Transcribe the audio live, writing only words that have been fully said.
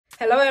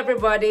Hello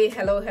everybody,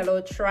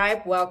 hello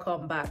tribe,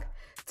 welcome back.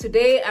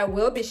 Today I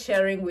will be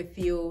sharing with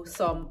you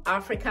some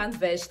African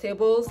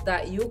vegetables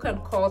that you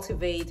can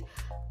cultivate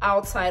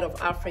outside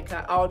of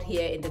Africa, out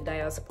here in the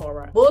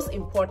diaspora. Most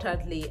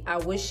importantly, I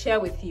will share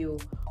with you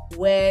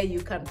where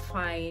you can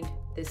find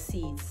the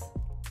seeds.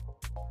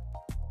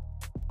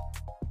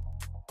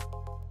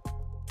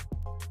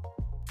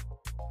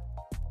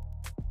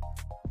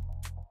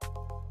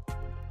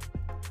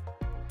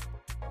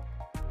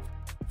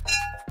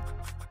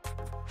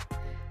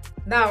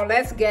 Now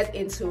let's get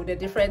into the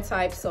different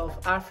types of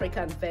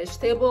African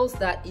vegetables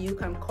that you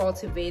can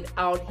cultivate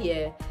out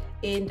here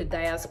in the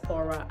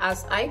diaspora.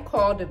 As I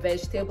call the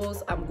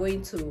vegetables, I'm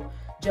going to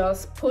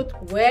just put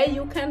where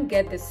you can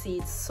get the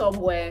seeds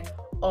somewhere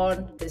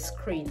on the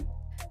screen.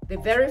 The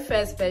very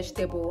first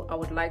vegetable I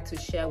would like to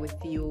share with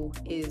you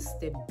is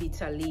the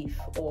bitter leaf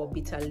or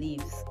bitter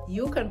leaves.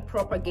 You can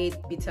propagate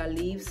bitter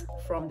leaves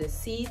from the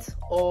seeds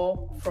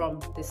or from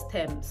the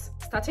stems.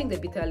 Starting the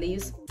bitter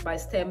leaves by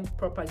stem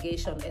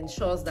propagation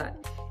ensures that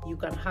you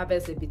can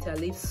harvest the bitter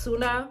leaf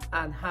sooner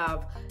and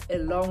have a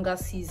longer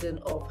season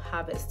of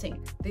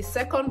harvesting. The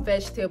second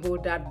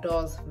vegetable that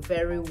does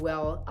very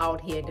well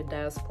out here in the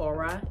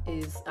diaspora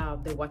is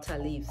the water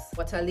leaves.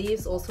 Water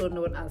leaves, also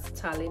known as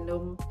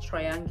Talinum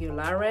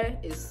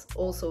triangulare, is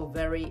also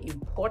very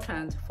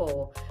important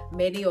for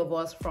many of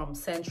us from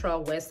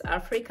Central West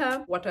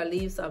Africa. Water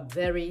leaves are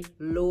very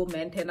low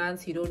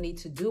maintenance. You don't need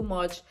to do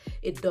much.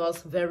 It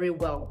does very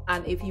well.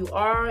 And if you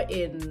are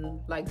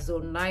in like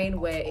zone 9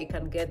 where it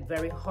can get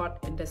very hot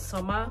in the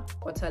summer,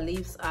 water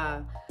leaves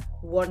are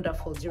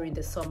wonderful during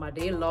the summer.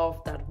 They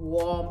love that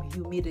warm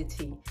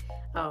humidity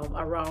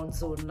around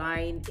zone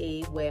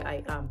 9A where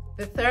I am.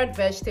 The third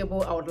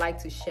vegetable I would like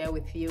to share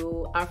with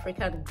you,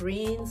 African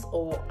greens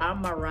or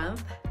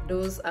amaranth.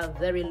 Those are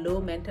very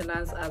low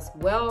maintenance as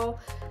well,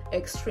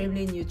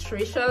 extremely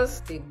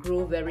nutritious. They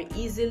grow very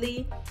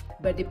easily,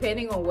 but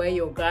depending on where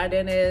your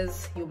garden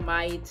is, you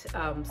might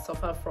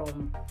suffer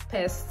from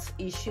pest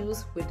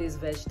issues with this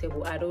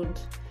vegetable. I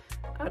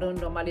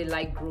don't normally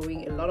like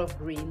growing a lot of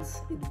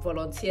greens. It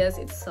volunteers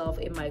itself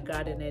in my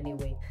garden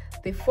anyway.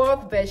 The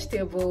fourth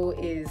vegetable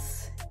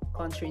is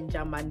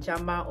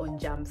Kontrinjamanjama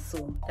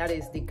onjamso. That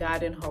is the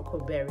garden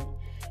huckleberry.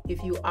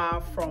 If you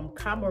are from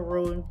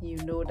Cameroon, you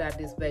know that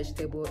this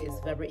vegetable is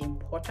very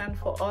important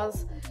for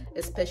us,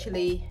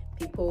 especially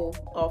people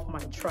of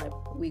my tribe.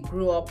 We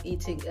grew up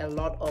eating a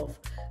lot of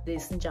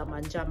this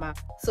njama.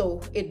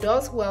 So it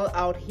does well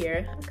out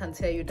here. I can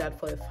tell you that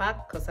for a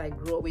fact because I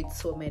grew it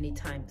so many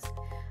times.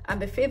 And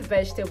the fifth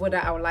vegetable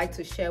that I would like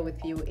to share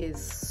with you is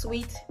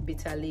sweet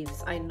bitter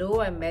leaves. I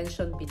know I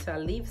mentioned bitter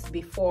leaves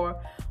before,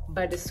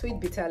 but the sweet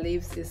bitter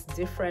leaves is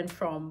different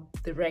from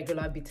the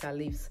regular bitter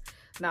leaves.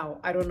 Now,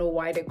 I don't know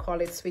why they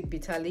call it sweet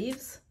bitter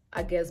leaves.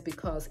 I guess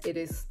because it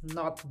is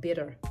not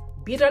bitter.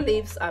 Bitter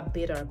leaves are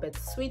bitter, but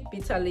sweet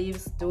bitter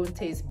leaves don't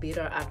taste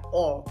bitter at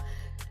all.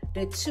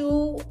 The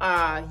two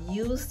are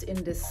used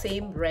in the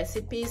same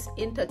recipes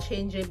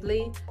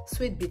interchangeably.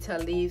 Sweet bitter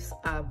leaves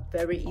are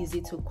very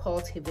easy to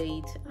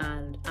cultivate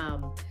and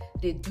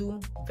they do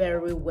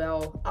very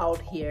well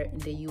out here in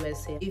the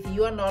USA. If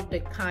you are not the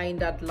kind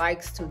that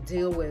likes to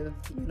deal with,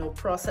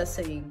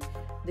 processing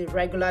the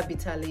regular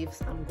bitter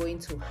leaves, I'm going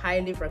to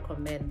highly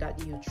recommend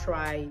that you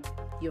try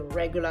your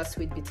regular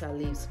sweet bitter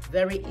leaves.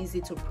 Very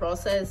easy to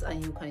process,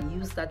 and you can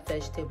use that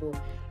vegetable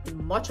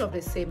in much of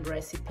the same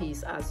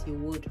recipes as you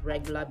would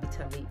regular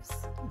bitter leaves.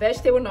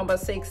 Vegetable number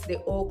 6,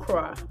 the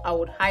okra. I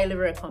would highly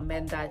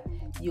recommend that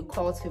you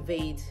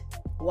cultivate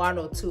 1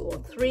 or 2 or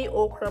 3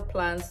 okra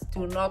plants.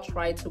 Do not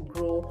try to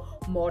grow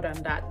more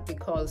than that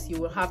because you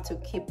will have to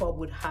keep up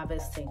with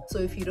harvesting. So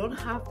if you don't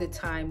have the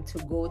time to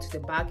go to the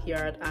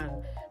backyard and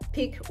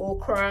pick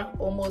okra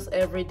almost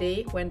every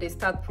day when they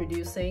start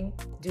producing,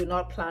 do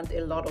not plant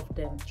a lot of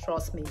them,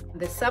 trust me.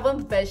 The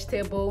 7th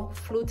vegetable,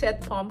 fluted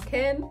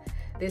pumpkin.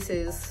 This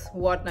is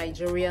what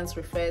Nigerians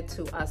refer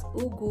to as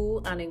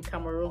ugu, and in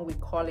Cameroon we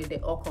call it the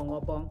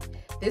okongobong.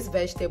 This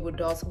vegetable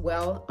does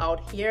well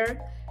out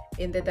here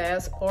in the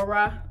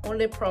diaspora.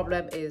 Only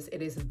problem is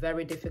it is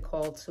very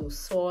difficult to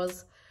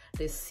source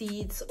the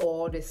seeds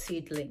or the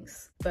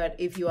seedlings. But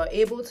if you are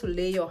able to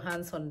lay your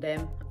hands on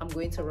them, I'm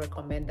going to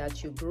recommend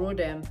that you grow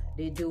them.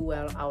 They do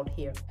well out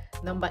here.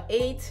 Number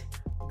 8,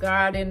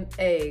 garden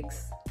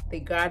eggs. The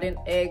garden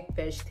egg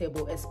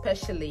vegetable,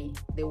 especially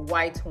the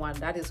white one,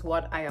 that is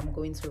what I am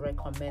going to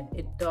recommend.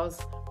 It does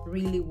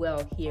really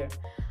well here.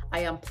 I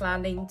am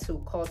planning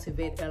to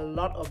cultivate a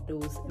lot of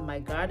those in my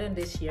garden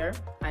this year.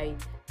 I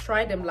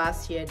tried them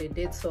last year, they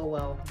did so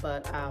well,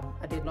 but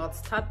I did not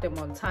start them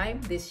on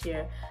time. This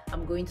year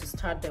I'm going to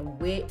start them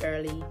way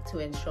early to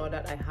ensure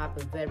that I have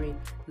a very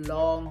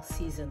long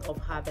season of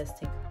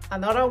harvesting.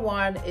 Another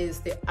one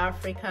is the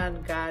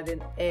African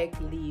garden egg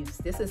leaves.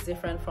 This is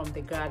different from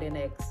the garden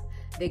eggs.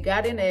 The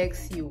garden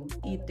eggs, you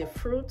eat the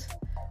fruit,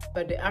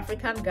 but the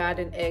African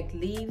garden egg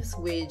leaves,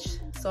 which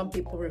some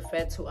people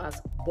refer to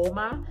as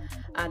boma,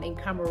 and in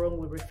Cameroon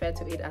we refer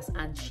to it as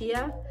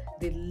anchia,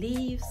 The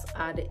leaves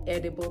are the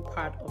edible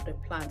part of the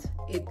plant.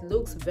 It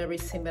looks very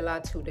similar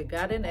to the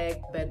garden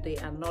egg, but they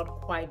are not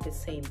quite the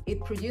same.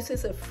 It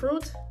produces a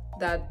fruit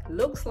that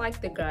looks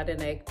like the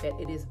garden egg, but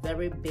it is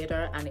very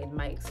bitter and in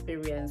my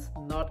experience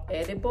not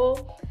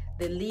edible.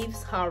 The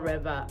leaves,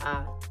 however,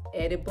 are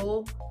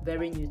edible,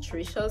 very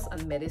nutritious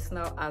and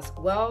medicinal as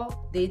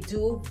well. They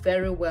do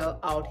very well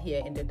out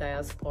here in the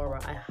diaspora.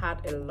 I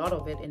had a lot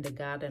of it in the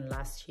garden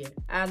last year.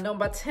 And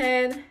number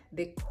 10,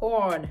 the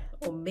corn,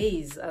 or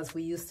maize as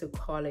we used to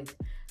call it.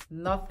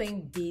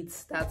 Nothing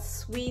beats that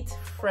sweet,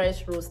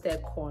 fresh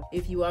roasted corn.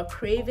 If you are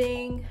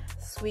craving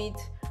sweet,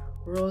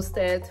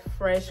 roasted,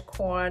 fresh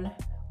corn,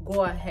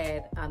 go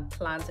ahead and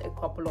plant a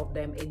couple of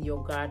them in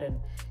your garden.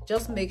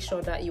 Just make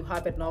sure that you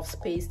have enough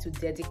space to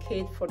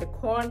dedicate for the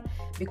corn,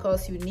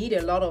 because you need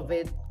a lot of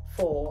it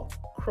for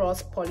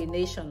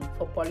cross-pollination,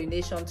 for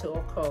pollination to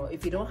occur.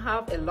 If you don't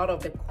have a lot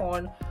of the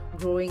corn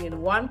growing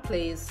in one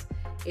place,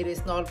 it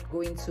is not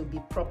going to be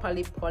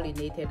properly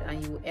pollinated,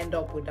 and you end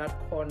up with that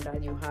corn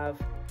that you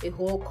have a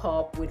whole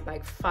cup with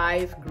like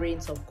 5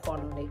 grains of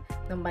corn on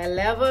it. Number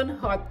 11,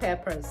 hot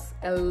peppers.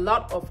 A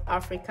lot of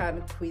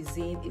African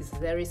cuisine is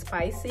very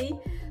spicy.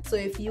 So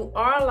if you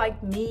are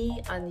like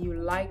me and you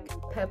like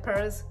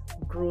peppers,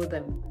 grow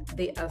them.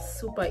 They are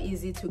super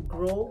easy to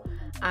grow,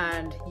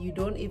 and you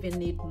don't even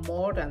need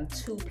more than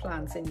 2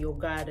 plants in your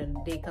garden.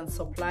 They can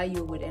supply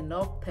you with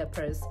enough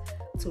peppers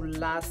to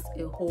last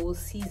a whole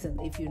season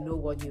if you know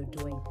what you're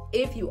doing.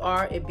 If you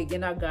are a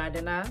beginner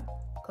gardener,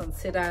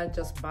 consider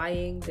just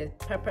buying the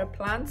pepper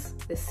plants,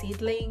 the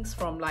seedlings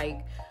from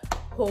like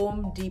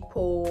Home Depot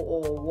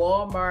or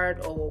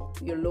Walmart or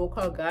your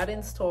local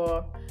garden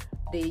store.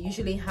 They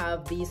usually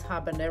have these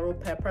habanero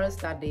peppers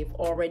that they've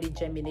already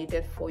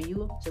germinated for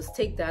you. Just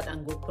take that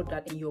and go put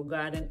that in your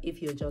garden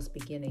if you're just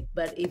beginning.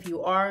 But if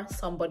you are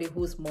somebody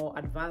who's more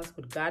advanced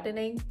with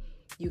gardening,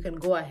 you can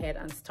go ahead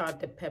and start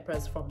the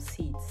peppers from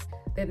seeds.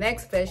 The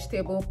next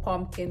vegetable,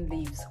 pumpkin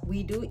leaves.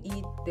 We do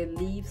eat the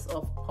leaves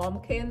of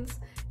pumpkins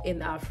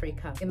in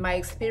Africa. In my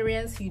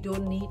experience, you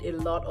don't need a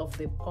lot of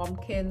the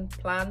pumpkin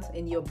plants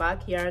in your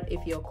backyard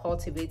if you're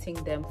cultivating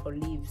them for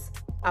leaves.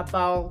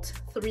 About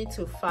 3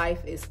 to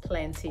 5 is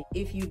plenty.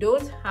 If you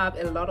don't have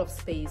a lot of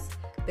space,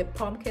 the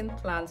pumpkin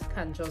plants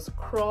can just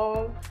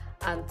crawl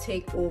and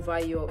take over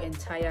your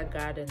entire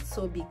garden,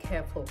 so be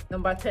careful.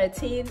 Number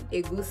 13,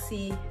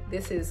 egusi.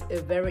 This is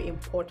a very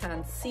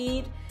important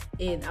seed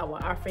in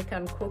our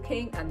African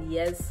cooking, and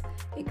yes,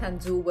 it can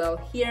do well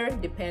here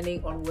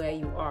depending on where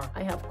you are.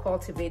 I have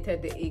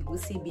cultivated the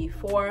egusi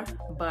before,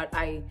 but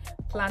I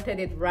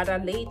planted it rather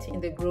late in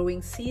the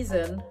growing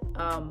season,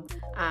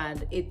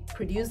 and it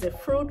produced a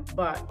fruit,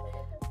 but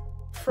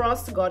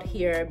frost got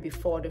here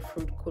before the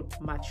fruit could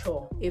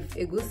mature. If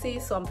egusi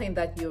is something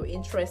that you're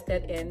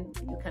interested in,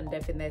 you can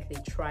definitely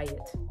try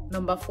it.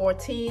 Number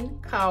 14,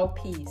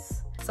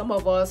 cowpeas. Some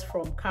of us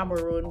from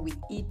Cameroon, we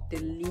eat the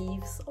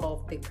leaves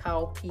of the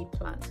cowpea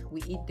plant.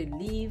 We eat the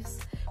leaves.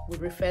 We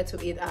refer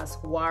to it as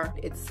war.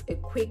 It's a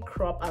quick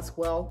crop as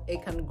well.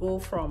 It can go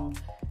from,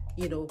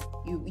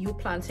 you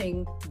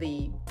planting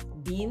the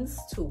beans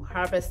to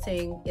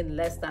harvesting in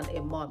less than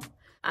a month.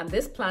 And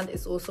this plant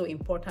is also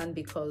important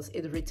because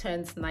it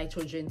returns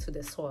nitrogen to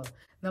the soil.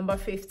 Number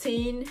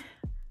 15,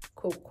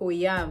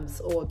 cocoyams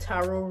or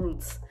taro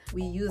roots.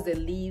 We use the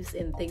leaves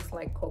in things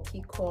like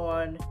cocky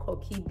corn,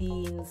 cocky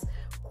beans,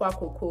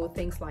 kwakoko,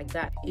 things like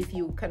that. If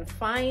you can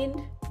find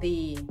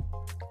the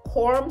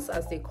corms,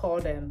 as they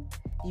call them,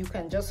 you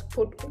can just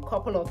put a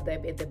couple of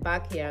them in the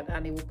backyard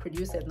and it will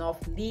produce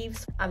enough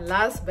leaves. And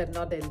last but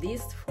not the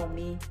least, for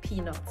me,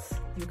 peanuts.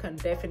 You can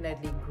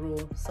definitely grow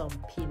some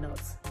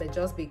peanuts, but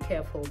just be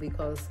careful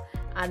because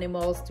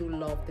animals do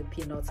love the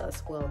peanuts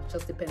as well.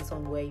 Just depends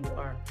on where you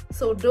are.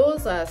 So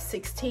those are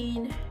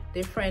 16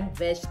 different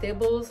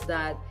vegetables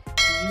that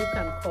you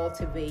can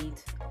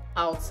cultivate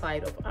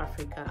outside of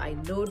Africa. I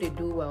know they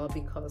do well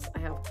because I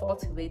have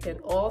cultivated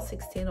all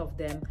 16 of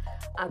them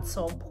at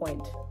some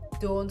point.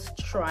 Don't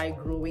try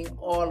growing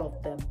all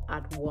of them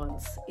at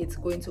once. It's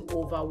going to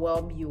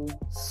overwhelm you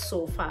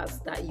so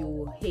fast that you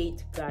will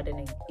hate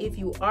gardening. If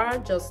you are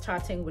just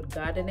starting with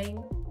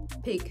gardening,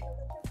 pick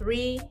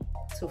 3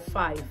 to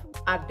 5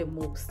 at the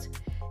most.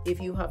 If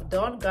you have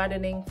done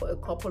gardening for a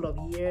couple of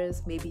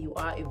years, maybe you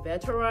are a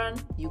veteran,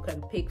 you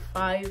can pick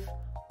 5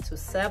 to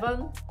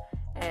 7.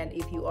 And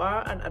if you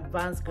are an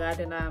advanced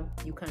gardener,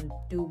 you can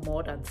do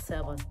more than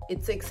 7.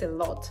 It takes a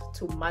lot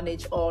to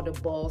manage all the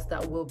balls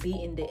that will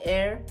be in the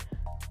air.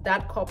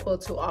 That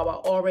coupled to our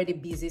already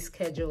busy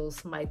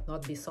schedules might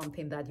not be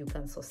something that you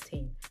can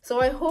sustain.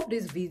 So I hope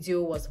this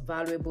video was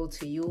valuable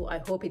to you. I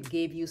hope it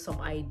gave you some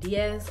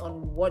ideas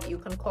on what you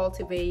can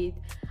cultivate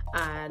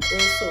and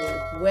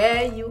also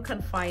where you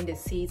can find the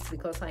seeds,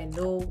 because I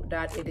know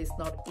that it is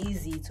not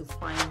easy to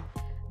find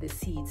the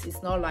seeds.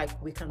 It's not like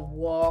we can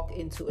walk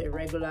into a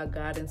regular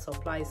garden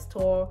supply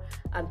store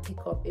and pick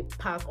up a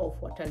pack of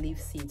water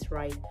leaf seeds,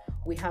 right?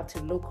 We have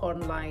to look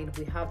online.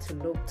 We have to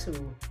look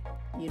to,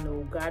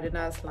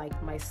 gardeners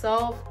like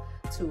myself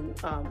to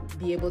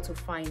be able to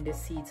find the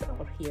seeds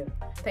out here.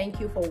 Thank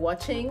you for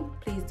watching.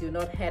 Please do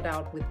not head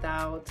out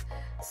without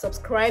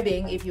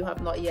subscribing if you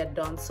have not yet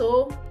done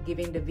so,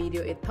 giving the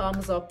video a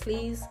thumbs up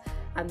please,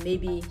 and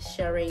maybe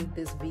sharing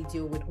this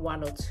video with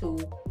 1 or 2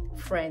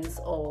 friends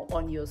or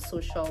on your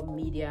social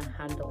media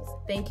handles.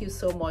 Thank you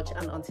so much,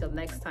 and until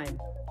next time,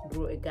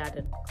 grow a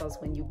garden, because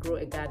when you grow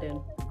a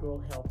garden, you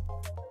grow health.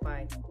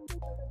 Bye.